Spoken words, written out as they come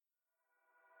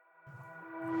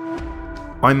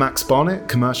I'm Max Barnett,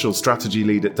 Commercial Strategy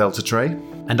Lead at Deltatre.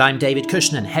 And I'm David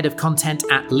Cushnan, Head of Content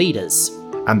at Leaders.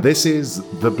 And this is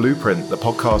The Blueprint, the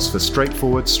podcast for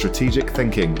straightforward strategic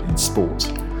thinking in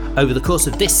sport. Over the course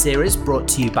of this series, brought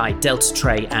to you by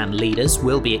Deltatre and Leaders,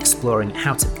 we'll be exploring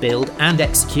how to build and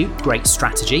execute great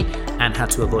strategy and how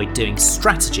to avoid doing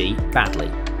strategy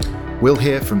badly. We'll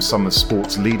hear from some of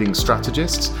sport's leading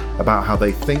strategists about how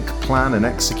they think, plan and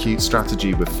execute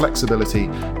strategy with flexibility,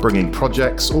 bringing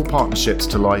projects or partnerships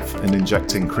to life and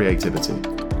injecting creativity.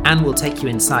 And we'll take you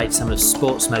inside some of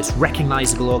sport's most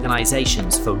recognisable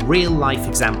organisations for real-life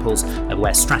examples of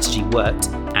where strategy worked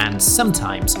and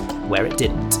sometimes where it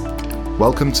didn't.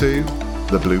 Welcome to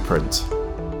The Blueprint.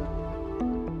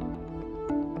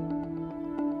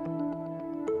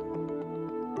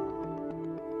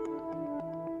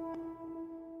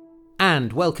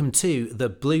 And welcome to The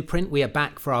Blueprint. We are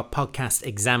back for our podcast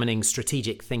examining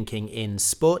strategic thinking in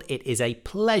sport. It is a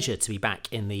pleasure to be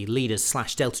back in the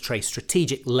Leaders/Deltatre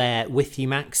strategic lair with you,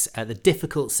 Max. The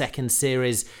difficult second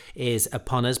series is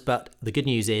upon us, but the good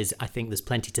news is I think there's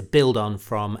plenty to build on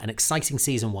from an exciting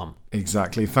season one.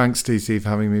 Exactly. Thanks, DC, for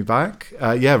having me back.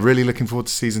 Really looking forward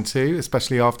to season two,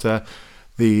 especially after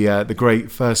the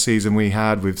great first season we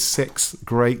had with 6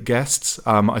 great guests.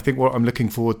 I think what I'm looking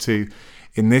forward to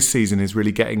in this season is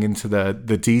really getting into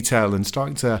the detail and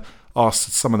starting to ask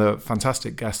some of the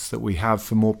fantastic guests that we have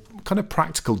for more kind of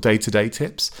practical day-to-day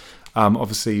tips.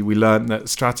 Obviously, we learned that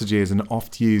strategy is an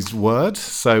oft-used word,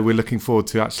 so we're looking forward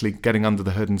to actually getting under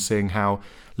the hood and seeing how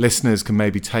listeners can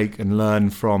maybe take and learn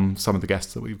from some of the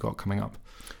guests that we've got coming up.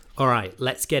 All right,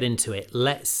 let's get into it.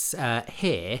 Let's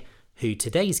hear who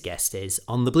today's guest is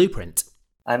on The Blueprint.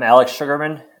 I'm Alex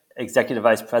Sugarman, Executive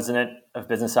Vice President of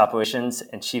Business Operations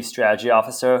and Chief Strategy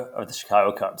Officer of the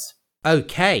Chicago Cubs.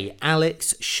 Okay,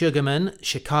 Alex Sugarman,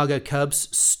 Chicago Cubs,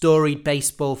 storied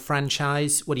baseball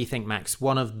franchise. What do you think, Max?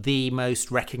 One of the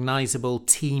most recognizable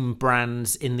team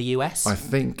brands in the US? I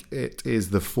think it is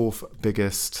the 4th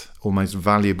biggest or most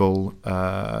valuable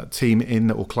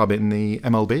team or club in the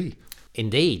MLB.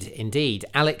 Indeed.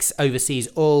 Alex oversees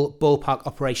all ballpark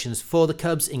operations for the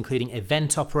Cubs, including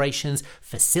event operations,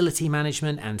 facility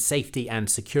management, and safety and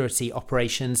security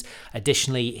operations.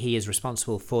 Additionally, he is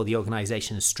responsible for the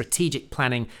organization's strategic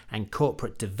planning and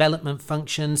corporate development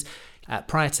functions.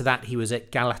 Prior to that, he was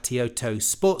at Galatioto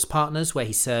Sports Partners, where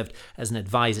he served as an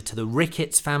advisor to the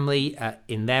Ricketts family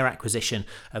in their acquisition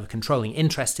of a controlling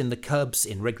interest in the Cubs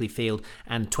in Wrigley Field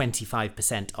and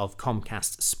 25% of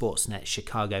Comcast Sportsnet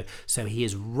Chicago. So he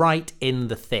is right in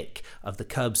the thick of the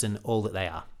Cubs and all that they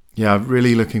are. Yeah,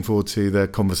 really looking forward to the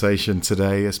conversation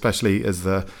today, especially as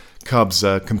the Cubs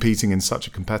are competing in such a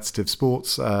competitive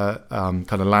sports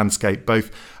kind of landscape,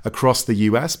 both across the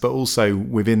US, but also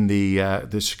within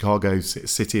the Chicago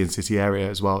city and city area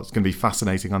as well. It's going to be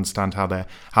fascinating to understand how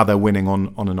they're winning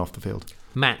on and off the field.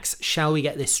 Max, shall we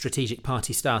get this strategic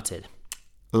party started?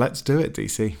 Let's do it,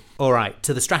 DC. All right,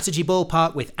 to the strategy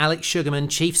ballpark with Alex Sugarman,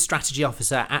 Chief Strategy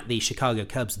Officer at the Chicago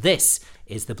Cubs. This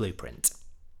is The Blueprint.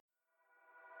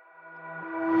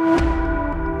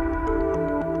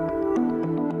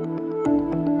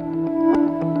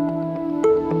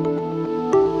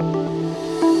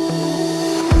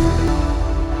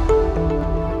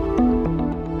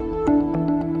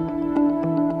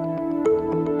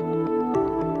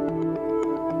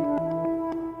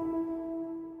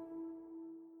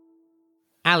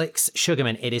 Alex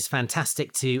Sugarman, it is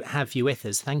fantastic to have you with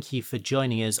us. Thank you for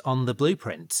joining us on The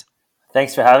Blueprint.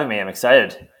 Thanks for having me. I'm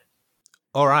excited.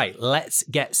 All right, let's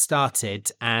get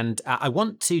started. And I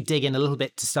want to dig in a little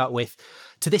bit to start with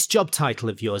to this job title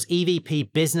of yours,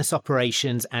 EVP Business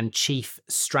Operations and Chief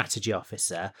Strategy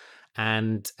Officer.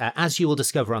 And as you will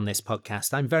discover on this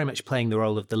podcast, I'm very much playing the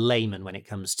role of the layman when it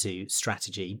comes to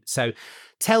strategy. So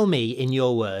tell me, in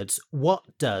your words, what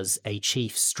does a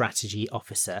Chief Strategy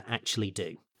Officer actually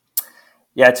do?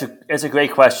 Yeah, it's a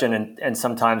great question and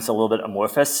sometimes a little bit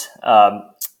amorphous.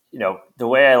 The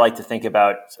way I like to think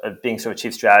about being sort of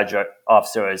Chief Strategy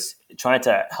Officer is trying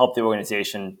to help the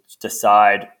organization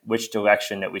decide which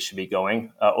direction that we should be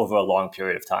going over a long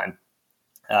period of time.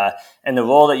 And the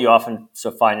role that you often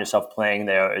sort of find yourself playing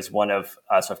there is one of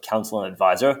sort of counsel and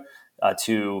advisor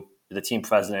to the team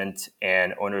president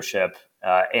and ownership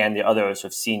and the other sort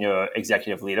of senior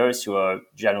executive leaders who are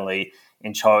generally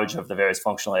in charge of the various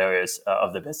functional areas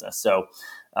of the business. So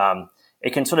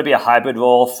it can sort of be a hybrid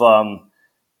role from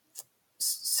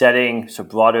setting sort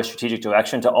of broader strategic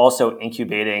direction to also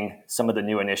incubating some of the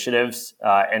new initiatives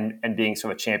and being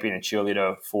sort of a champion and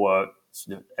cheerleader for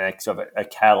sort of a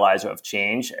catalyzer of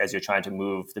change as you're trying to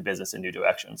move the business in new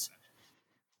directions.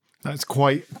 That's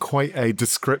quite a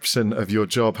description of your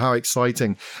job. How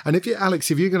exciting! And Alex,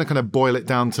 if you're going to kind of boil it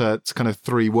down to kind of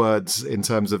 3 words in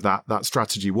terms of that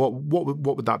strategy, what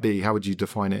would that be? How would you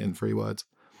define it in 3 words?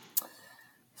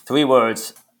 3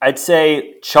 words. I'd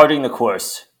say charting the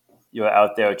course. You're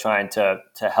out there trying to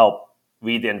help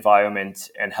read the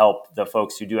environment and help the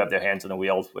folks who do have their hands on the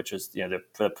wheel, which is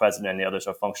for the president and the others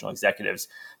are functional executives,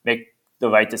 make the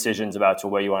right decisions about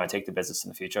where you want to take the business in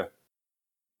the future.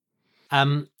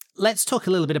 Let's talk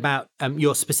a little bit about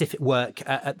your specific work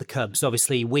at the Cubs.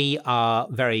 Obviously, we are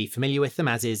very familiar with them,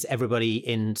 as is everybody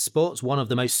in sports. One of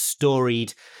the most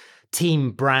storied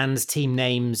team brands, team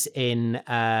names in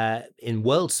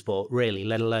world sport, really,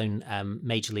 let alone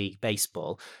Major League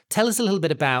Baseball. Tell us a little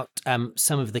bit about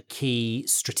some of the key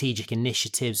strategic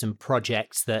initiatives and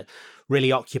projects that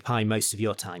really occupy most of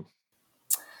your time.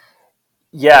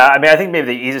 Yeah, I mean, I think maybe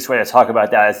the easiest way to talk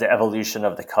about that is the evolution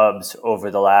of the Cubs over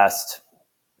the last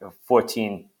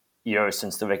 14 years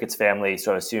since the Ricketts family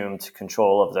sort of assumed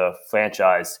control of the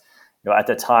franchise. At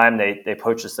the time, they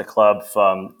purchased the club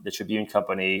from the Tribune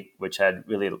Company, which had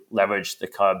really leveraged the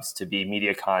Cubs to be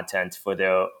media content for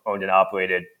their owned and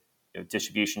operated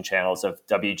distribution channels of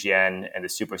WGN and the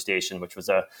Superstation, which was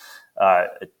a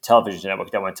television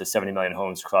network that went to 70 million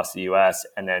homes across the U.S.,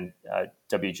 and then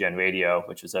WGN Radio,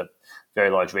 which was a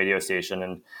very large radio station.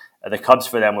 And the Cubs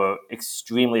for them were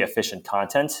extremely efficient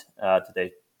content that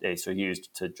they sort of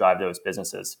used to drive those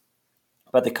businesses.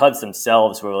 But the Cubs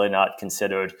themselves were really not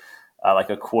considered like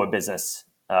a core business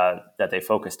that they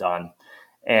focused on.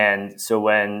 And so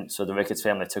when the Ricketts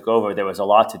family took over, there was a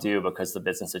lot to do because the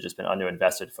business had just been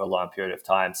underinvested for a long period of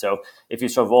time. So if you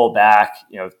sort of roll back,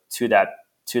 to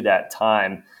that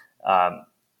time,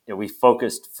 we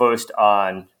focused first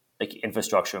on like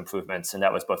infrastructure improvements, and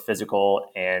that was both physical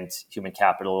and human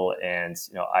capital and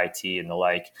IT and the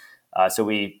like. So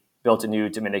we built a new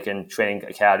Dominican training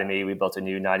academy. We built a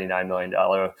new $99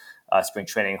 million spring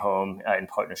training home in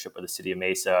partnership with the city of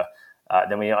Mesa.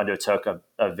 Then we undertook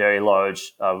a very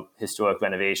large historic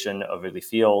renovation of Wrigley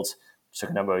Field, which took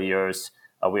a number of years.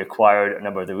 We acquired a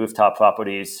number of the rooftop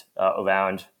properties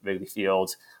around Wrigley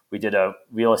Field. We did a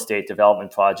real estate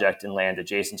development project in land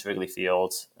adjacent to Wrigley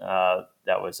Field.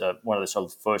 That was one of the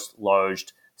sort of first large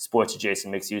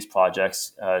sports-adjacent mixed-use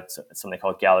projects, something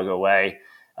called Gallagher Way.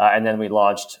 And then we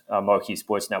launched Marquee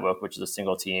Sports Network, which is a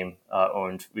single-team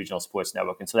owned regional sports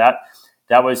network. And so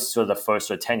that was sort of the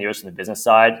first 10 years from the business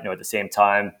side. At the same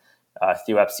time,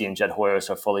 Theo Epstein and Jed Hoyer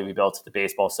fully rebuilt the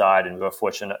baseball side, and we were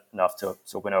fortunate enough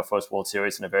to win our first World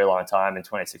Series in a very long time in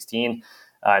 2016.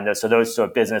 And so those sort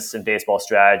of business and baseball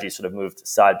strategies sort of moved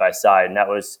side by side, and that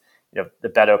was the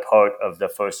better part of the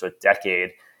first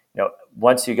decade.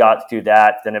 Once you got through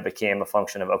that, then it became a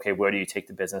function of, okay, where do you take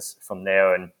the business from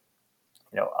there? And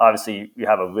obviously you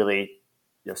have a really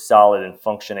solid and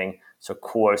functioning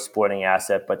core sporting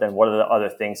asset, but then what are the other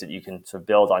things that you can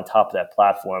build on top of that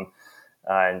platform?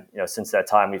 And since that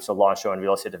time, we've launched our own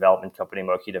real estate development company,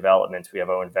 Marquee Development. We have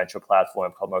our own venture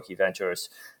platform called Marquee Ventures,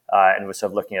 and we're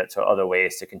looking at other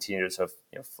ways to continue to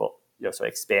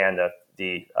expand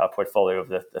the portfolio of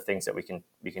the things that we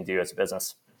can do as a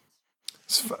business.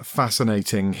 It's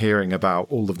fascinating hearing about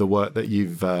all of the work that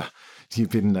you've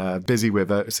been busy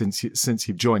with since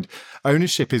you've joined.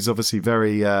 Ownership is obviously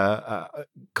very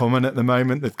common at the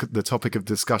moment, the topic of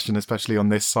discussion, especially on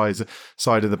this side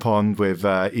of the pond with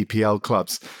EPL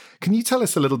clubs. Can you tell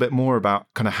us a little bit more about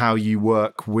kind of how you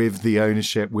work with the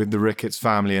ownership, with the Ricketts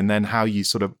family, and then how you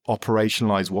sort of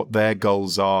operationalize what their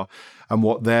goals are and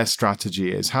what their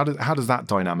strategy is? How does that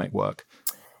dynamic work?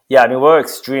 Yeah, I mean, we're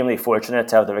extremely fortunate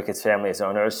to have the Ricketts family as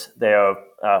owners. They are,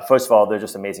 first of all, they're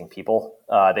just amazing people.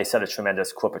 They set a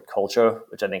tremendous corporate culture,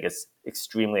 which I think is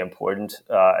extremely important.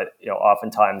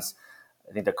 Oftentimes,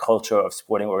 I think the culture of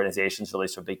sporting organizations really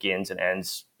begins and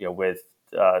ends, with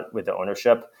the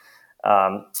ownership.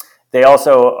 They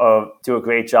also do a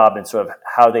great job in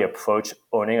how they approach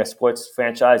owning a sports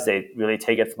franchise. They really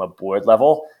take it from a board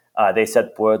level. They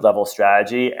set board level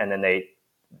strategy, and then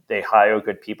they hire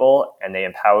good people and they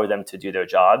empower them to do their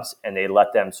jobs, and they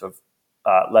let them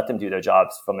do their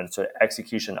jobs from an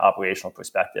execution operational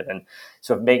perspective, and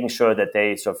making sure that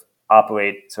they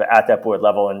operate at that board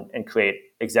level and create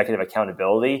executive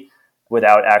accountability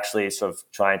without actually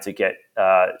trying to get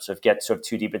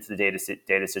too deep into the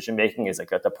day decision making is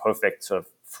the perfect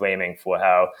framing for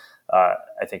how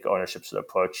I think ownership should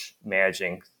approach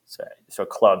managing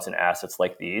clubs and assets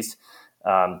like these.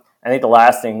 I think the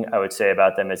last thing I would say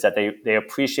about them is that they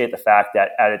appreciate the fact that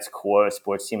at its core, a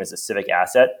sports team is a civic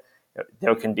asset.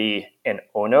 There can be an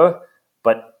owner,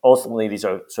 but ultimately these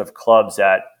are clubs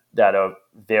that that are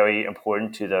very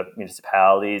important to the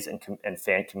municipalities and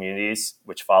fan communities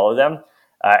which follow them.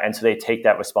 And so they take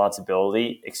that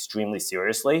responsibility extremely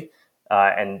seriously.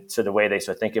 And so the way they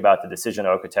sort of think about the decision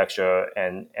architecture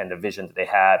and the vision that they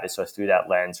have is sort of through that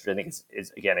lens, which I think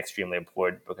is again, extremely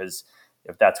important, because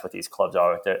if that's what these clubs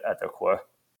are at their core.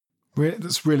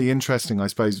 That's really interesting, I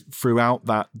suppose, throughout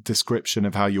that description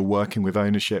of how you're working with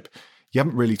ownership. You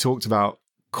haven't really talked about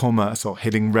commerce or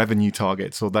hitting revenue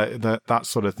targets or that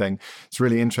sort of thing. It's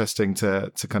really interesting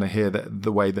to kind of hear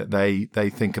the way that they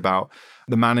think about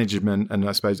the management and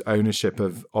I suppose ownership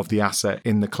of the asset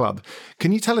in the club.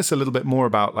 Can you tell us a little bit more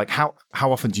about like how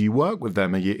often do you work with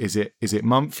them? Is it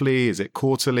monthly? Is it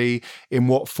quarterly? In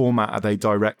what format are they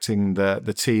directing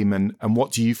the team, and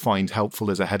what do you find helpful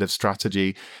as a head of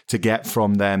strategy to get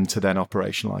from them to then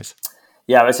operationalize?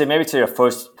 Yeah, I would say maybe to your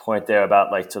first point there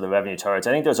about like to the revenue targets,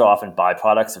 I think those are often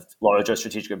byproducts of larger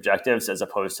strategic objectives as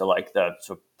opposed to like the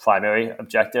sort of primary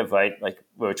objective, right? Like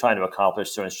we're trying to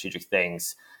accomplish certain strategic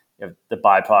things. The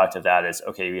byproduct of that is,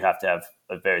 okay, you have to have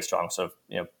a very strong sort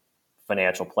of,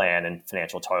 financial plan and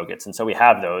financial targets. And so we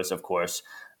have those, of course,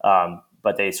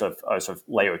 but they sort of are sort of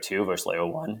layer 2 versus layer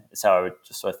 1 is how I would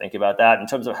just sort of think about that. In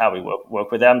terms of how we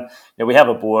work with them, we have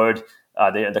a board.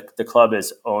 The club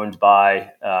is owned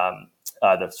by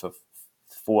the sort of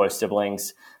 4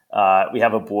 siblings. We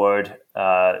have a board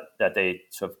that they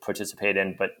sort of participate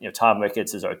in, but Tom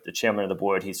Ricketts is the chairman of the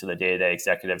board. He's sort of the day-to-day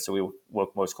executive, so we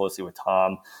work most closely with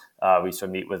Tom. We sort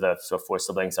of meet with the sort of 4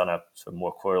 siblings on a sort of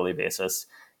more quarterly basis,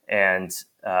 and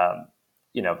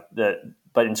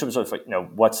but in terms of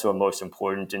what's sort of most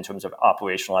important in terms of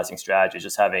operationalizing strategy,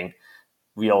 just having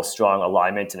real strong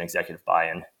alignment and executive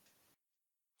buy-in.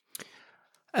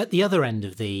 At the other end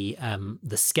of the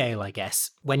scale, I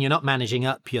guess, when you're not managing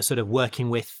up, you're sort of working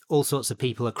with all sorts of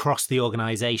people across the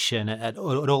organization at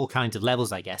all kinds of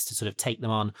levels, I guess, to sort of take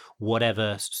them on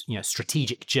whatever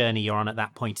strategic journey you're on at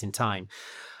that point in time.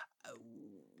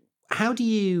 How do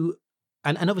you,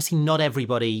 and obviously not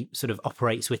everybody sort of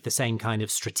operates with the same kind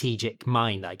of strategic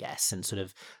mind, I guess, and sort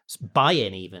of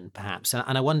buy-in even perhaps.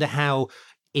 And I wonder how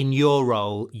in your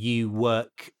role you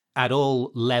work at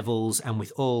all levels and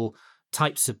with all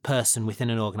types of person within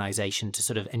an organization to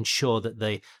sort of ensure that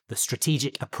the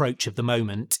strategic approach of the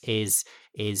moment is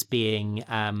being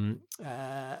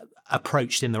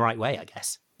approached in the right way, I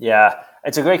guess. Yeah,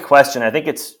 it's a great question. I think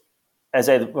it's, as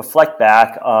I reflect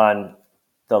back on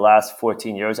the last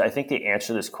 14 years, I think the answer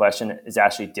to this question is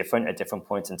actually different at different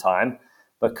points in time,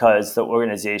 because the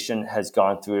organization has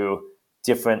gone through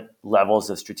different levels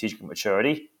of strategic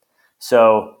maturity.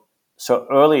 So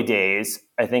early days,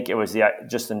 I think it was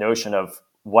just the notion of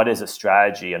what is a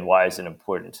strategy and why is it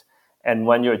important. And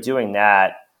when you're doing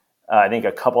that, I think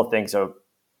a couple of things are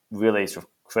really sort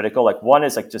of critical. Like one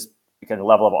is like just kind of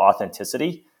level of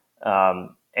authenticity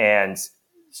and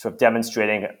sort of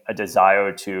demonstrating a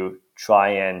desire to try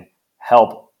and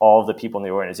help all of the people in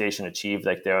the organization achieve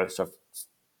like their sort of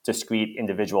discrete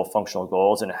individual functional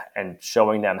goals, and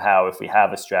showing them how if we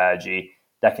have a strategy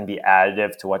that can be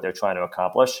additive to what they're trying to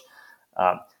accomplish.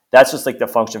 That's just like the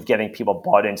function of getting people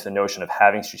bought into the notion of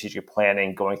having strategic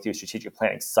planning, going through strategic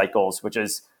planning cycles, which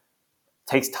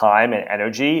takes time and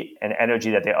energy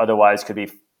that they otherwise could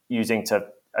be using to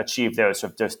achieve their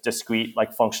sort of discrete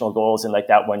like functional goals in like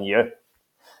that 1 year.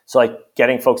 So like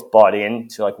getting folks bought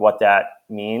into like what that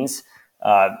means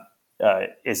was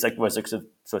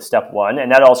sort of step one,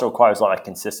 and that also requires a lot of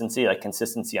consistency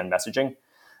on messaging.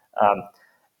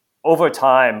 Over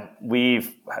time,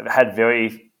 we've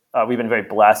been very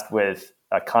blessed with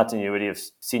a continuity of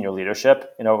senior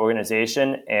leadership in our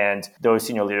organization, and those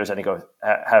senior leaders, I think,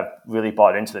 have really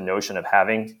bought into the notion of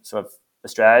having sort of a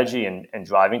strategy and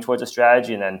driving towards a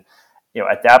strategy. And then,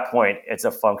 at that point,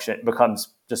 it becomes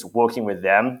just working with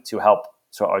them to help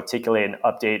sort of articulate and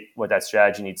update what that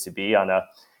strategy needs to be on a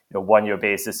 1 year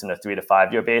basis and a 3 to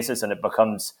 5 year basis, and it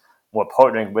becomes more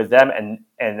partnering with them.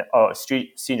 And our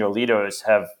senior leaders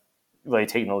have really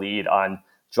taken the lead on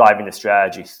driving the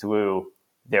strategy through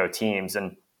their teams.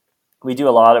 And we do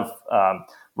a lot of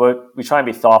we try and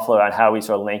be thoughtful around how we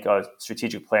sort of link our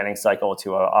strategic planning cycle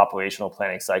to our operational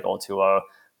planning cycle to our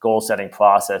goal setting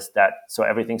process, so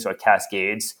everything sort of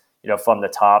cascades from the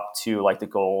top to like the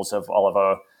goals of all of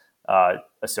our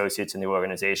associates in the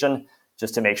organization,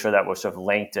 just to make sure that we're sort of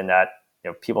linked and that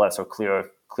people have sort of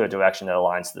clear direction that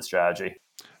aligns to the strategy.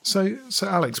 So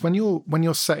Alex, when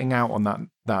you're setting out on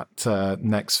that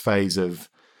next phase of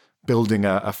building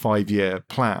a 5-year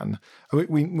plan,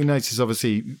 we notice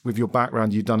obviously with your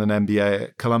background, you've done an MBA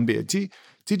at Columbia. Did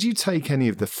you take any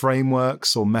of the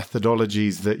frameworks or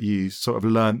methodologies that you sort of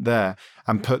learned there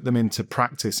and put them into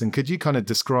practice? And could you kind of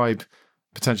describe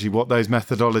potentially what those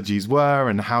methodologies were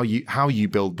and how you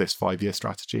build this 5-year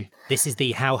strategy? This is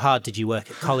the how hard did you work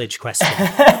at college question.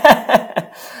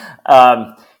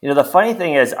 The funny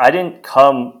thing is I didn't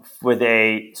come with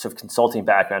a sort of consulting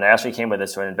background. I actually came with a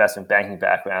sort of investment banking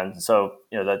background. So,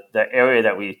 the area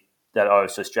that our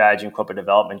sort of strategy and corporate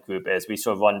development group is, we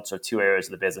sort of run sort of two areas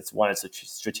of the business. One is the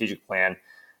strategic plan.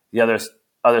 The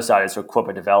other side is sort of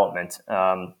corporate development.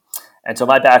 And so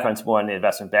my background's more on the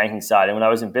investment banking side. And when I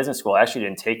was in business school, I actually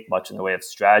didn't take much in the way of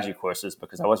strategy courses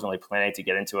because I wasn't really planning to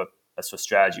get into a sort of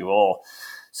strategy role.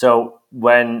 So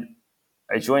when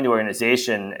I joined the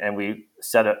organization and we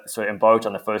sort of embarked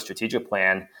on the first strategic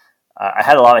plan, I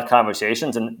had a lot of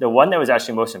conversations. And the one that was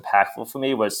actually most impactful for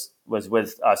me was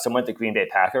with someone at the Green Bay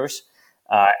Packers.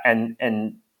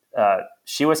 And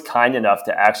she was kind enough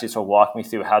to actually sort of walk me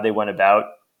through how they went about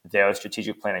their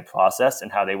strategic planning process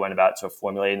and how they went about sort of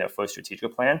formulating their first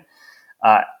strategic plan.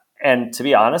 And to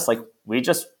be honest, we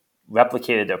just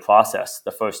replicated their process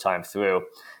the first time through.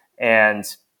 And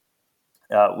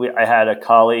I had a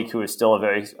colleague who is still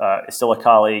a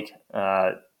colleague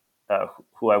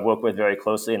who I work with very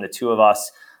closely, and the two of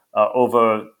us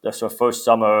over the sort of first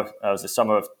summer, it was the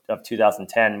summer of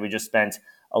 2010, we just spent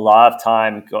a lot of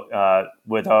time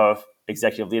with our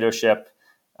executive leadership,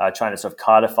 trying to sort of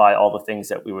codify all the things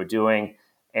that we were doing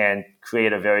and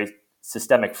create a very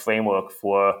systemic framework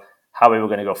for how we were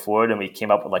going to go forward. And we came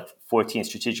up with 14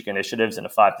 strategic initiatives and a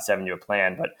 5 to 7 year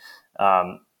plan. But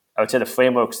I would say the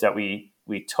frameworks that we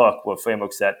took were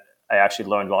frameworks that I actually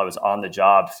learned while I was on the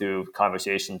job through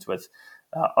conversations with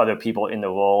other people in the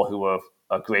role who were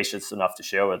gracious enough to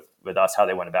share with us how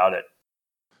they went about it.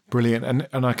 Brilliant.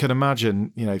 And I can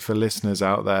imagine, for listeners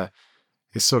out there,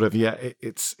 it's sort of,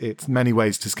 it's many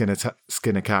ways to skin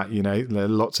a cat, there are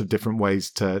lots of different ways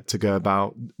to go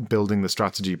about building the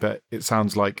strategy. But it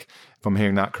sounds like, if I'm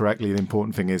hearing that correctly, the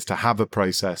important thing is to have a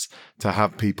process, to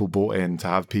have people bought in, to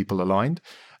have people aligned.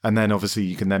 And then obviously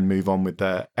you can then move on with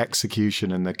the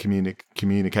execution and the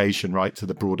communication, right, to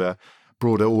the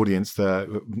broader audience,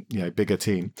 the bigger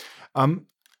team.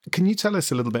 Can you tell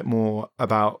us a little bit more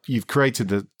about, you've created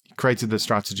the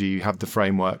strategy, you have the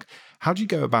framework. How do you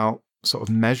go about sort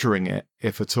of measuring it,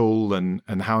 if at all, and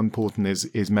how important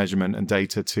is measurement and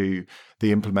data to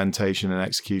the implementation and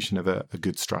execution of a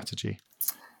good strategy?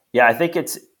 Yeah, I think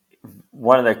it's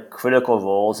one of the critical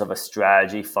roles of a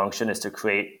strategy function is to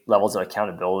create levels of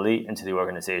accountability into the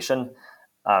organization.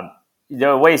 There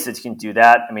are ways that you can do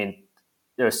that. I mean,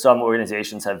 there are some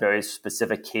organizations have very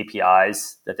specific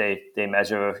KPIs that they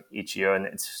measure each year, and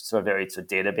it's sort of very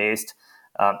data based.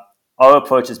 Our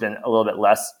approach has been a little bit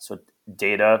less sort of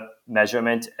data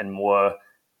measurement and more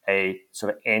a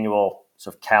sort of annual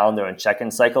sort of calendar and check-in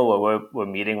cycle where we're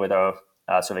meeting with our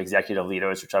sort of executive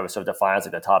leaders, which I would sort of define as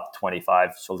the top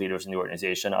 25 sort of leaders in the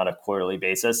organization on a quarterly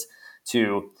basis,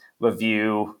 to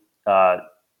review sort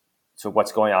of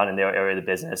what's going on in their area of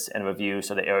the business and review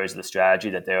sort of the areas of the strategy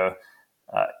that they're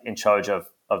in charge of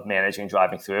managing,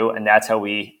 driving through. And that's how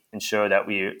we ensure that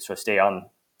we sort of stay on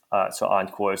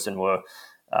course, and we're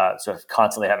sort of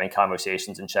constantly having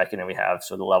conversations and checking, and we have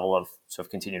sort of the level of sort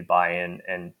of continued buy-in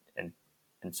and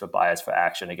sort of bias for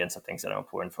action against the things that are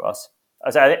important for us.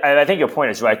 So I think your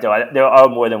point is right, though. There are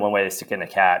more than one way to skin a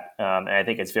cat, and I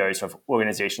think it's very sort of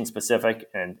organization specific,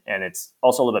 and it's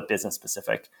also a little bit business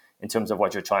specific in terms of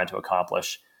what you're trying to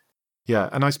accomplish. Yeah,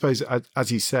 and I suppose,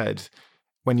 as you said,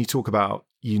 when you talk about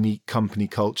unique company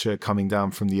culture coming down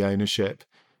from the ownership,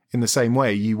 in the same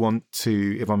way, you want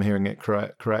to, if I'm hearing it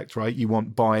correct, right? You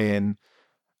want buy-in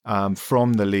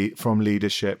from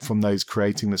leadership, from those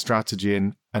creating the strategy,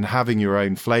 and having your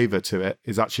own flavor to it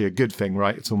is actually a good thing,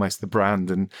 right? It's almost the brand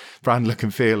look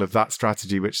and feel of that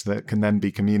strategy, which that can then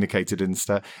be communicated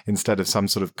instead of some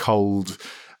sort of cold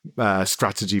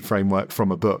strategy framework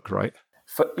from a book, right?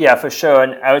 For sure.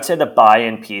 And I would say the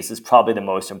buy-in piece is probably the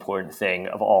most important thing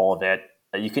of all of it.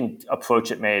 You can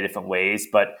approach it many different ways,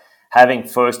 but having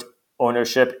first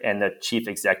ownership and the chief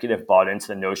executive bought into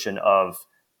the notion of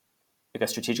a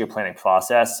strategic planning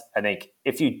process, I think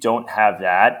if you don't have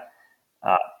that,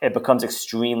 it becomes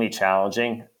extremely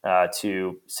challenging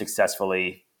to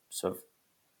successfully sort of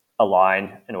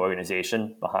align an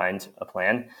organization behind a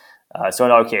plan. So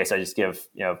in our case, I just give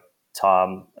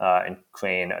Tom and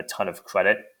Crane a ton of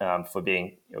credit for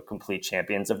being complete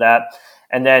champions of that.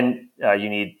 And then you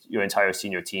need your entire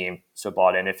senior team so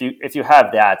bought in. If you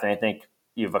have that, then I think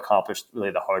you've accomplished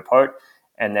really the hard part.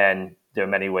 And then there are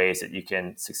many ways that you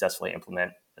can successfully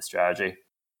implement a strategy.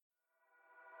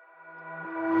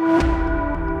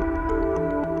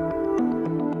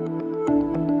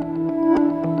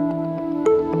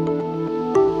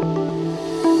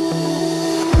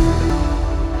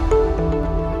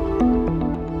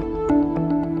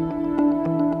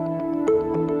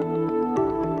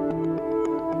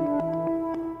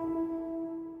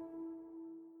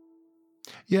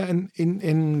 Yeah, and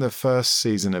in the first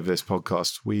season of this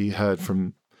podcast, we heard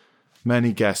from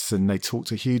many guests and they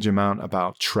talked a huge amount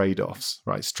about trade-offs,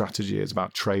 right? Strategy is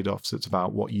about trade-offs. It's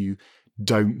about what you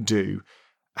don't do.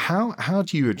 How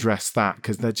do you address that?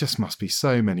 Because there just must be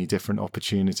so many different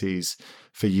opportunities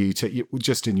for you to,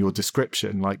 just in your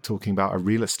description, like talking about a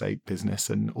real estate business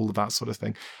and all of that sort of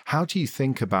thing. How do you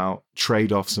think about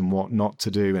trade-offs and what not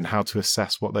to do and how to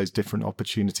assess what those different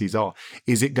opportunities are?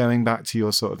 Is it going back to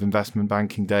your sort of investment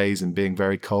banking days and being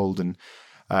very cold and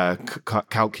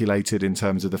calculated in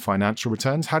terms of the financial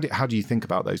returns? How do you think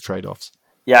about those trade-offs?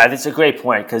 Yeah, that's a great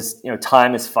point because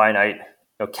time is finite.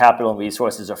 Capital and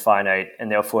resources are finite,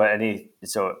 and therefore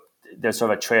there's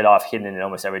sort of a trade-off hidden in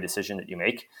almost every decision that you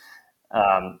make.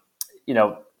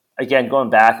 Again, going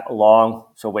back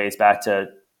ways back to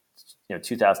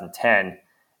 2010,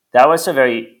 that was a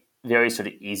very, very sort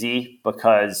of easy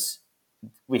because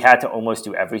we had to almost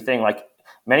do everything. Like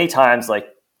many times, like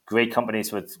great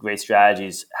companies with great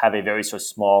strategies have a very sort of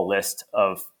small list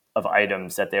of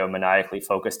items that they are maniacally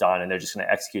focused on, and they're just going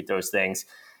to execute those things.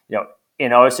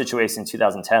 In our situation in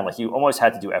 2010, like you almost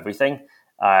had to do everything.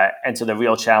 And so the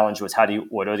real challenge was how do you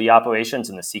order the operations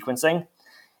and the sequencing?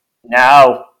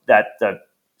 Now that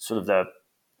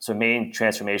the main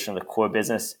transformation of the core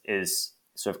business is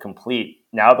sort of complete,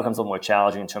 now it becomes a little more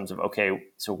challenging in terms of, okay,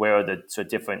 so where are the sort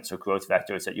of different sort of growth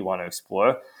vectors that you want to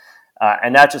explore?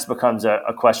 And that just becomes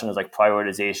a question of like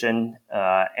prioritization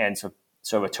and sort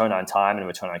of return on time and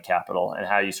return on capital, and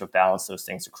how you sort of balance those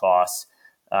things across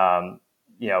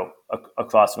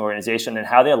across an organization and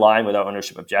how they align with our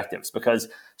ownership objectives, because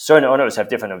certain owners have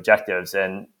different objectives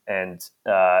and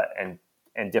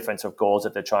different sort of goals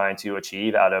that they're trying to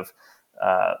achieve out of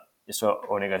sort of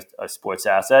owning a sports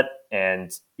asset.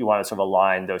 And you want to sort of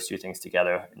align those two things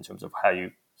together in terms of how you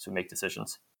sort of make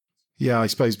decisions. Yeah, I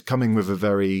suppose coming with a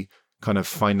very kind of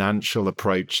financial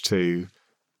approach to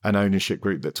an ownership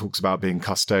group that talks about being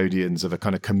custodians of a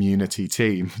kind of community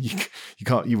team,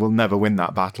 you will never win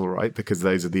that battle, right? Because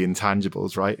those are the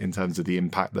intangibles, right, in terms of the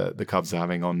impact that the Cubs are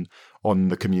having on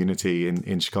the community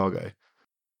in Chicago.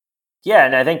 Yeah,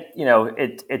 and I think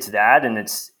it's that, and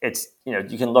it's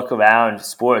you can look around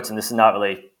sports, and this is not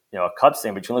really a Cubs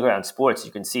thing, but you can look around sports,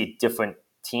 you can see different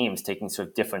teams taking sort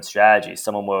of different strategies.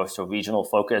 Some are more sort of regional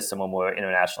focused, some are more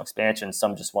international expansion,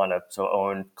 some just want to sort of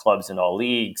own clubs in all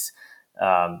leagues.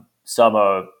 Some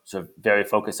are sort of very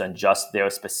focused on just their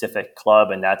specific club,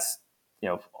 and that's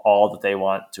all that they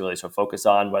want to really sort of focus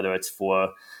on, whether it's for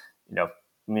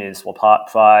municipal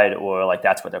pride or like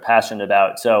that's what they're passionate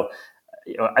about. So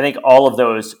I think all of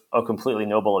those are completely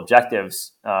noble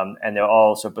objectives, and they're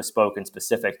all sort of bespoke and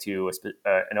specific to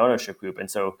an ownership group. And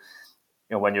so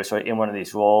when you're sort of in one of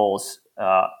these roles,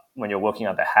 when you're working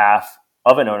on behalf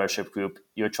of an ownership group,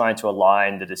 you're trying to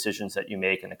align the decisions that you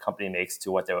make and the company makes to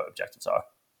what their objectives are.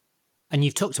 And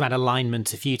you've talked about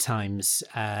alignment a few times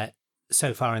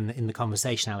so far in the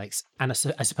conversation, Alex. And I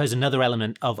suppose another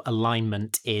element of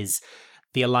alignment is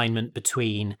the alignment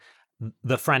between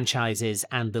the franchises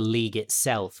and the league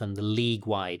itself and the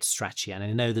league-wide strategy. And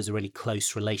I know there's a really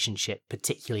close relationship,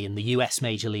 particularly in the US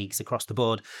major leagues across the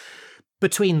board,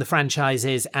 between the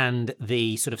franchises and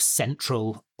the sort of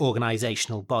central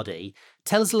organizational body.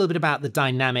 Tell us a little bit about the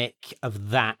dynamic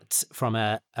of that from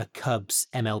a Cubs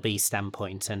MLB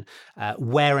standpoint, and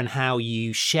where and how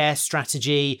you share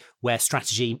strategy, where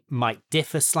strategy might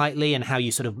differ slightly, and how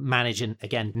you sort of manage and,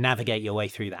 again, navigate your way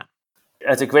through that.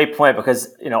 That's a great point,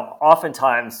 because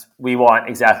oftentimes we want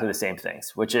exactly the same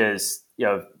things, which is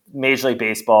Major League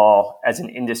Baseball as an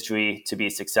industry to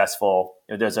be successful.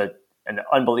 There's an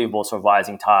unbelievable sort of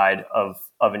rising tide of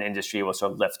an industry will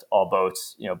sort of lift all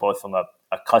boats, both from a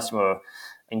customer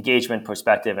engagement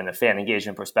perspective and a fan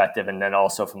engagement perspective, and then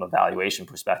also from a valuation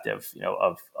perspective,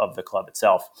 of the club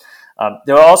itself.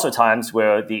 There are also times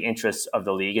where the interests of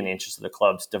the league and the interests of the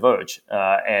clubs diverge,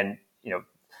 and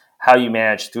how you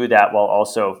manage through that while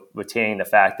also retaining the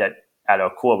fact that at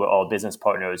our core we're all business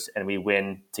partners and we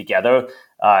win together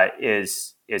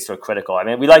is sort of critical. I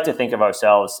mean, we like to think of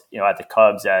ourselves, at the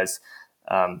Cubs as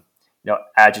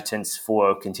adjutants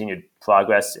for continued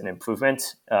progress and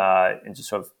improvement, and just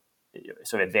sort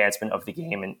of advancement of the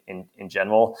game in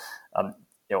general.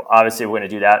 Obviously we're going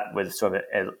to do that with sort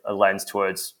of a lens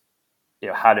towards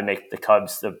how to make the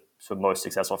Cubs the sort of most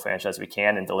successful franchise we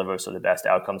can and deliver sort of the best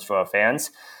outcomes for our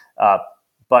fans,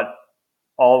 but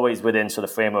always within sort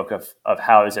of framework of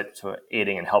how is it sort of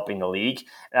aiding and helping the league.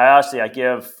 And I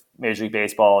give Major League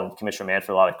Baseball and Commissioner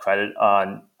Manfred a lot of credit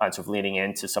on sort of leaning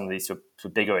into some of these sort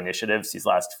of bigger initiatives these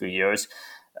last few years.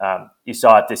 You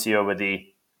saw it this year with the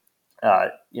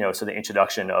the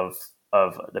introduction of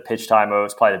of the pitch timer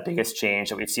was probably the biggest change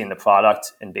that we've seen in the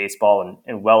product in baseball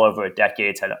in well over a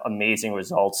decade. It's had amazing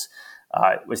results.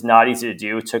 It was not easy to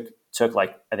do. Took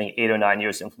like, I think, 8 or 9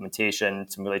 years of implementation,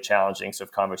 some really challenging sort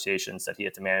of conversations that he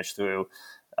had to manage through,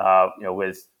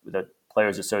 with the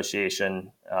Players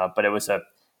Association. But it was a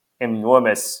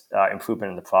enormous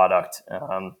improvement in the product.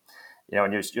 And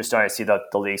you're starting to see the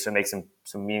league sort of make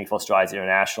some meaningful strides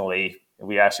internationally.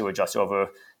 We actually were just over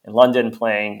in London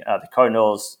playing the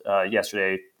Cardinals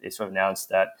yesterday. They sort of announced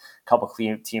that a couple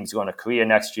of teams are going to Korea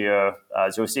next year.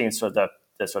 So we're seeing sort of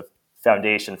the sort of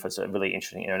foundation for sort of really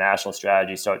interesting international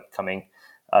strategies start coming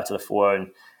to the fore.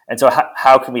 And so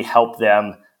how can we help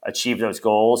them achieve those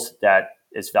goals that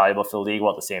is valuable for the league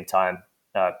while at the same time,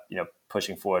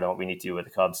 pushing forward on what we need to do with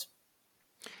the Cubs?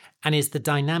 And is the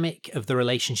dynamic of the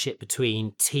relationship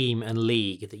between team and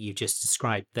league that you just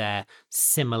described there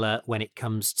similar when it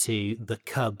comes to the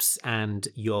Cubs and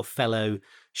your fellow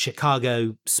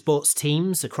Chicago sports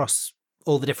teams across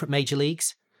all the different major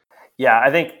leagues? Yeah, I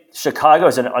think Chicago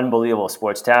is an unbelievable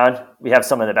sports town. We have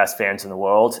some of the best fans in the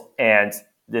world. And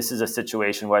this is a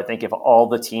situation where I think if all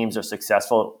the teams are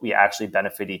successful, we actually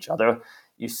benefit each other.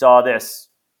 You saw this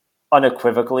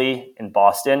unequivocally in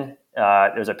Boston.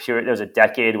 There was a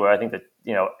decade where I think that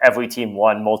every team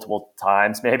won multiple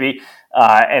times, maybe,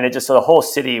 and it just so the whole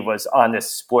city was on this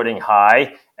sporting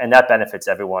high, and that benefits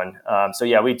everyone. So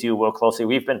yeah, we do work closely.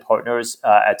 We've been partners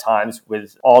at times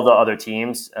with all the other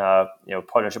teams.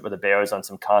 Partnership with the Bears on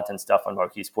some content stuff on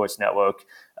Marquee Sports Network.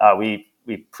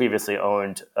 We previously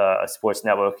owned a sports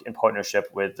network in partnership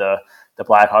with the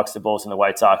Blackhawks, the Bulls, and the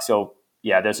White Sox. So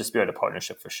yeah, there's a spirit of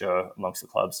partnership for sure amongst the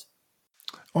clubs.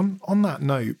 On that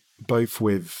note, both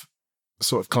with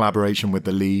sort of collaboration with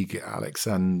the league, Alex,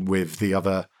 and with the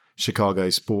other Chicago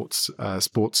sports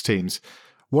teams,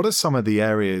 what are some of the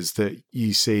areas that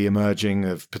you see emerging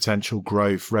of potential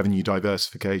growth, revenue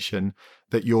diversification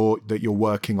that you're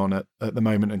working on at the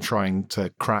moment and trying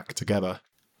to crack together?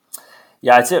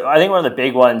 Yeah, I think one of the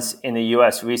big ones in the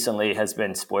U.S. recently has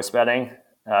been sports betting.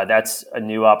 That's a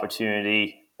new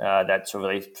opportunity that sort of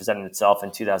really presented itself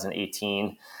in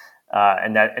 2018.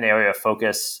 And that an area of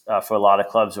focus for a lot of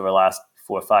clubs over the last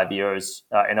 4 or 5 years.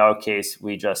 In our case,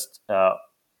 we just,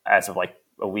 as of like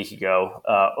a week ago,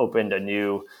 opened a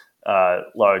new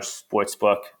large sports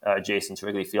book adjacent to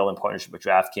Wrigley Field in partnership with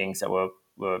DraftKings that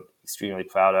we're extremely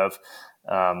proud of.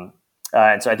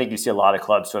 And so I think you see a lot of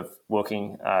clubs sort of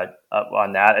working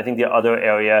on that. I think the other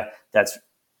area that's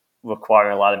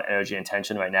requiring a lot of energy and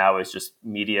attention right now is just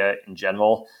media in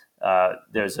general.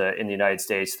 In the United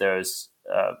States, there's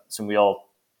some real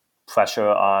pressure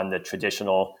on the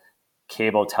traditional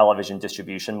cable television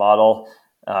distribution model.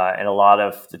 And a lot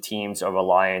of the teams are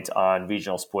reliant on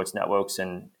regional sports networks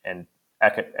and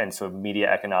sort of media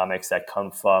economics that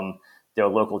come from their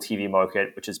local TV market,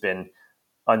 which has been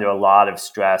under a lot of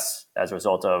stress as a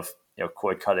result of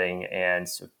cord cutting and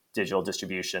sort of digital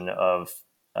distribution of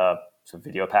sort of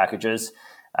video packages.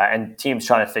 And teams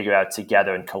trying to figure out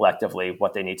together and collectively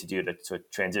what they need to do to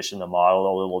transition the model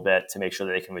a little bit to make sure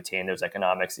that they can retain those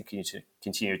economics and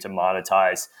continue to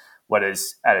monetize what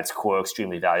is at its core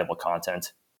extremely valuable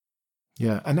content.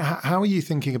 Yeah. And how are you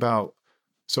thinking about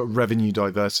sort of revenue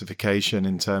diversification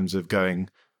in terms of going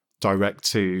direct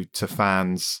to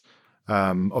fans?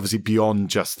 Obviously beyond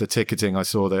just the ticketing, I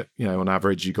saw that, on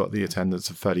average, you got the attendance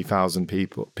of 30,000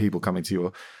 people coming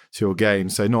to your game.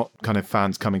 So not kind of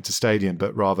fans coming to stadium,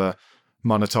 but rather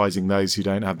monetizing those who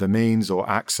don't have the means or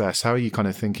access. How are you kind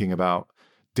of thinking about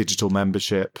digital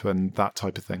membership and that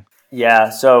type of thing? Yeah.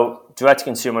 So direct to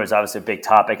consumer is obviously a big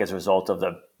topic as a result of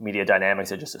the media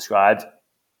dynamics I just described.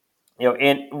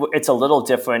 It's a little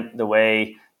different the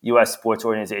way U.S. sports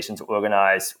organizations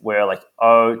organize, where like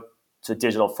our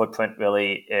digital footprint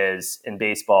really is in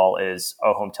baseball is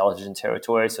our home television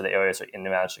territory. So the areas are in and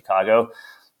around Chicago,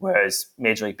 whereas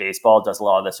Major League Baseball does a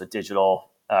lot of this with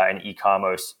digital and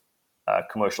e-commerce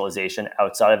commercialization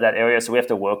outside of that area. So we have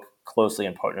to work closely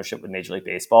in partnership with Major League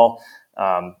Baseball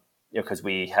because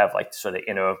we have like sort of the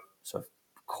inner sort of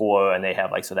core and they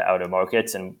have like sort of outer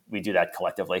markets, and we do that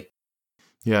collectively.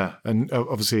 Yeah, and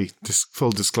obviously,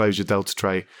 full disclosure,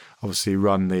 Deltatre obviously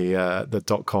run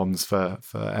the .coms for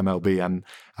MLB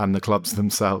and the clubs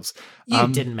themselves. You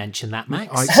didn't mention that,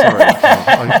 Max.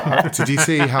 Sorry, did you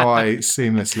see how I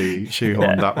seamlessly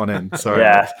shoehorned that one in? Sorry.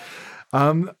 Yeah.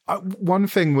 One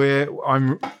thing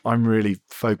I'm really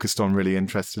focused on, really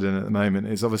interested in at the moment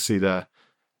is obviously the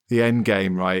end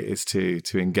game, right? Is to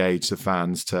engage the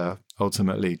fans to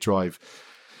ultimately drive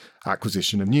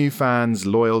acquisition of new fans,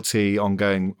 loyalty,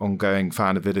 ongoing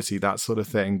fan avidity, that sort of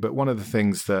thing. But one of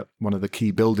the key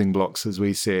building blocks as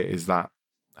we see it is that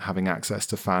having access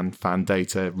to fan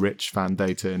data, rich fan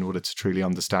data, in order to truly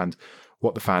understand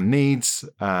what the fan needs,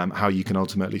 how you can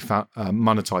ultimately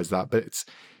monetize that. But it's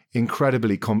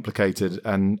incredibly complicated.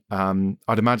 And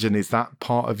I'd imagine, is that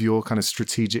part of your kind of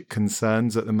strategic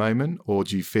concerns at the moment? Or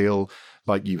do you feel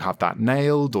like you have that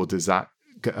nailed? Or does that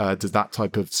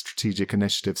type of strategic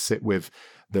initiative sit with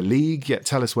the league? Yeah,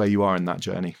 tell us where you are in that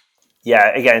journey.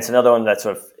 Yeah, again, it's another one that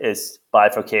sort of is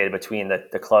bifurcated between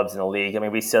the clubs and the league. I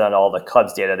mean, we sit on all the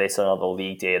clubs data, they sit on all the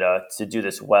league data. To do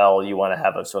this well, you want to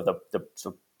have a sort of the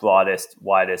sort of broadest,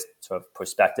 widest sort of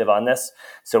perspective on this.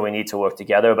 So we need to work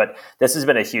together. But this has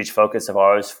been a huge focus of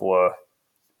ours for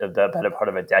the better part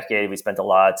of a decade. We spent a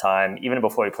lot of time, even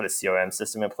before we put a CRM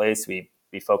system in place, we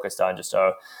focused on just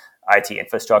our IT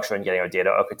infrastructure and getting our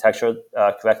data architecture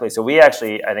correctly. So we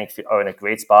actually, I think, are in a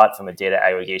great spot from a data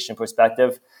aggregation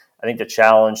perspective. I think the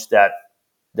challenge that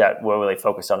we're really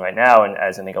focused on right now, and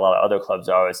as I think a lot of other clubs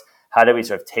are, is how do we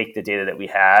sort of take the data that we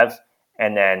have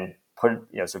and then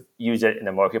sort of use it in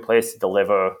the marketplace to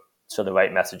deliver sort of the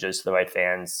right messages to the right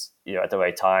fans, at the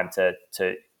right time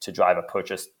to drive a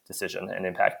purchase decision and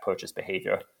impact purchase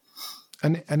behavior.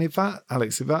 And if that,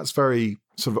 Alex, if that's very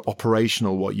sort of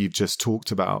operational, what you've just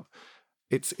talked about,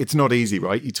 it's not easy,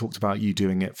 right? You talked about you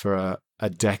doing it for a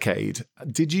decade.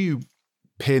 Did you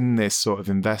pin this sort of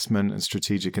investment and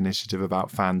strategic initiative about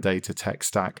fan data tech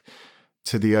stack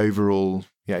to the overall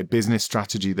business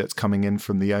strategy that's coming in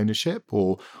from the ownership,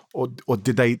 or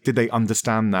did they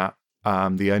understand that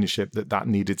the ownership that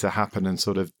needed to happen and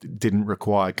sort of didn't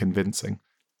require convincing?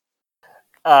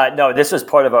 No, this was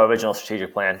part of our original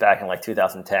strategic plan back in like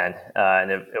 2010,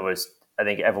 and it was, I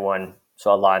think everyone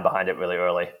saw a line behind it really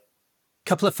early.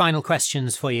 Couple of final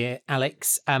questions for you,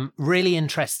 Alex. Really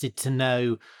interested to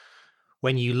know,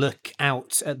 when you look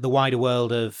out at the wider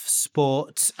world of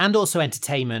sport and also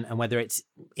entertainment, and whether it's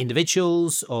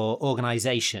individuals or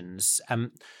organizations,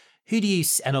 who do you,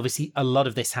 and obviously a lot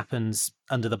of this happens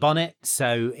under the bonnet,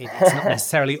 so it's not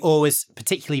necessarily always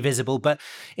particularly visible, but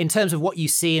in terms of what you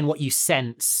see and what you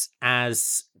sense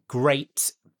as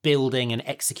great building and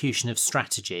execution of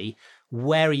strategy,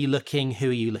 where are you looking? Who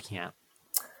are you looking at?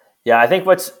 Yeah, I think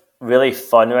what's really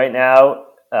fun right now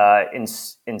in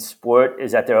sport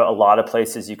is that there are a lot of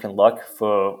places you can look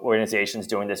for organizations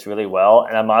doing this really well.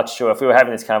 And I'm not sure if we were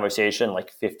having this conversation like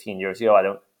 15 years ago, I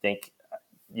don't think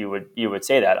you would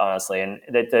say that, honestly. And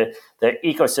that the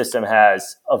ecosystem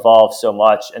has evolved so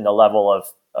much, and the level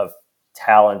of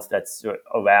talent that's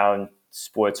around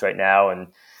sports right now, and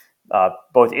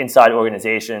both inside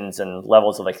organizations and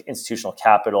levels of like institutional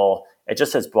capital, it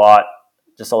just has brought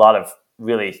just a lot of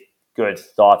really good,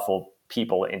 thoughtful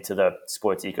people into the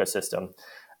sports ecosystem.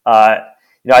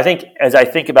 I think as I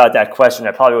think about that question,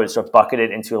 I probably would sort of bucket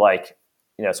it into like,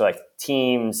 sort of like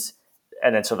teams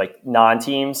and then sort of like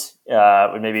non-teams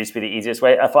would maybe just be the easiest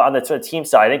way. On the sort of team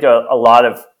side, I think there are a lot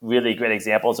of really great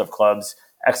examples of clubs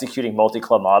executing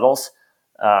multi-club models.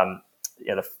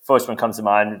 The first one comes to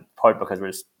mind, part because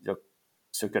we're just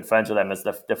so good friends with them, is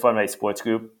the Fun Sports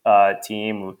Group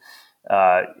team.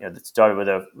 That started with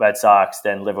the Red Sox,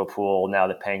 then Liverpool, now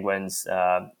the Penguins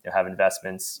have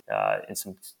investments in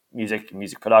some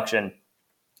music production.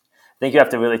 I think you have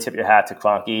to really tip your hat to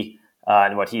Kroenke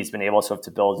and what he's been able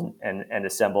to build and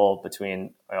assemble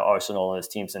between Arsenal and his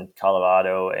teams in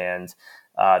Colorado and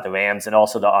the Rams, and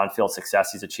also the on-field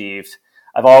success he's achieved.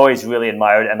 I've always really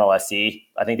admired MLSE.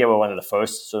 I think they were one of the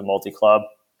first sort of multi-club,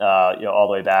 all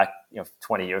the way back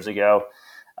 20 years ago.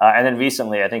 And then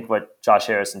recently, I think what Josh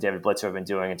Harris and David Blitzer have been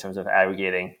doing in terms of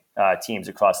aggregating teams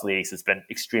across leagues has been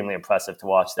extremely impressive to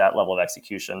watch that level of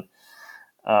execution.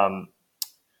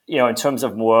 In terms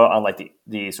of more on like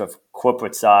the sort of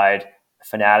corporate side,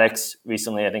 Fanatics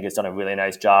recently, I think, has done a really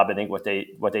nice job. I think what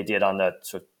they did on the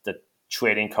sort of the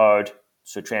trading card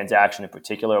sort of transaction in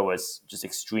particular was just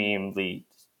extremely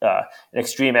an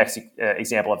extreme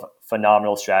example of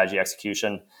phenomenal strategy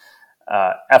execution.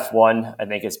 F1, I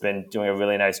think, has been doing a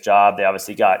really nice job. They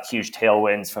obviously got huge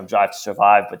tailwinds from Drive to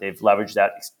Survive, but they've leveraged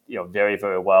that very,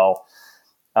 very well.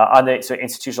 On the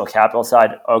institutional capital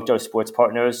side, Octo Sports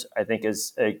Partners, I think,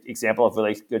 is an example of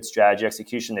really good strategy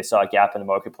execution. They saw a gap in the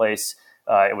marketplace.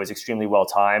 It was extremely well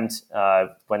timed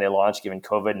when they launched, given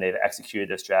COVID, and they've executed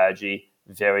their strategy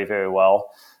very, very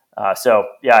well. I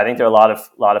think there are a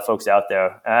lot of folks out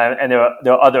there, and there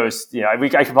are others. I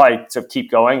could probably sort of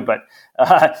keep going, but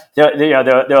there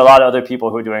are a lot of other people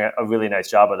who are doing a really nice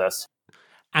job of this.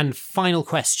 And final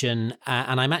question,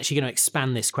 and I'm actually going to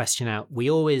expand this question out. We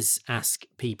always ask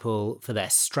people for their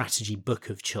strategy book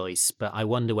of choice, but I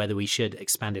wonder whether we should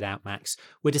expand it out, Max.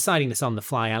 We're deciding this on the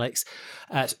fly, Alex.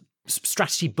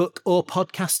 Strategy book or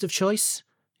podcast of choice?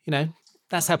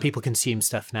 That's how people consume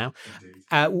stuff now.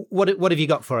 What have you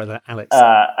got for us, Alex?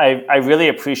 I really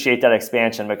appreciate that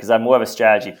expansion because I'm more of a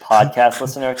strategy podcast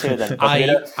listener too than book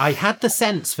reader. I had the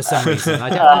sense for some reason. I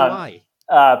don't know why.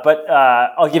 But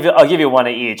I'll give you one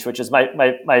of each, which is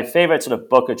my favorite sort of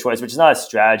book of choice, which is not a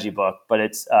strategy book, but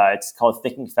it's called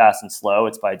Thinking Fast and Slow.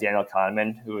 It's by Daniel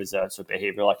Kahneman, who is a sort of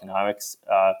behavioral economics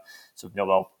sort of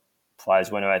Nobel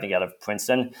Prize winner, I think, out of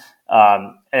Princeton.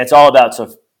 And it's all about sort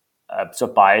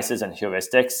of biases and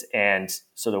heuristics and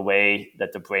sort of the way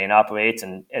that the brain operates,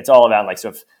 and it's all about like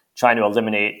sort of trying to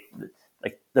eliminate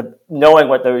like the knowing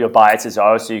what your biases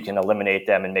are, so you can eliminate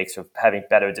them and make sort of having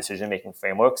better decision making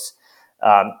frameworks.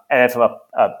 And then from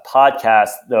a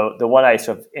podcast, the one I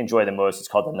sort of enjoy the most is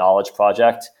called The Knowledge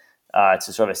Project. It's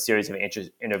a sort of a series of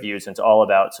interviews, and it's all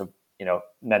about sort of,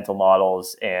 mental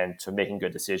models and sort of making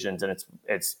good decisions. And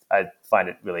I find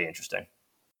it really interesting.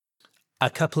 A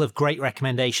couple of great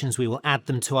recommendations. We will add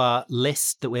them to our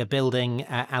list that we're building,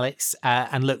 Alex.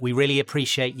 And look, we really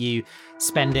appreciate you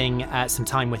spending some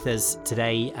time with us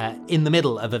today in the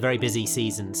middle of a very busy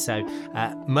season. So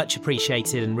much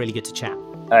appreciated and really good to chat.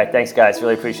 All right. Thanks, guys.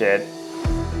 Really appreciate it.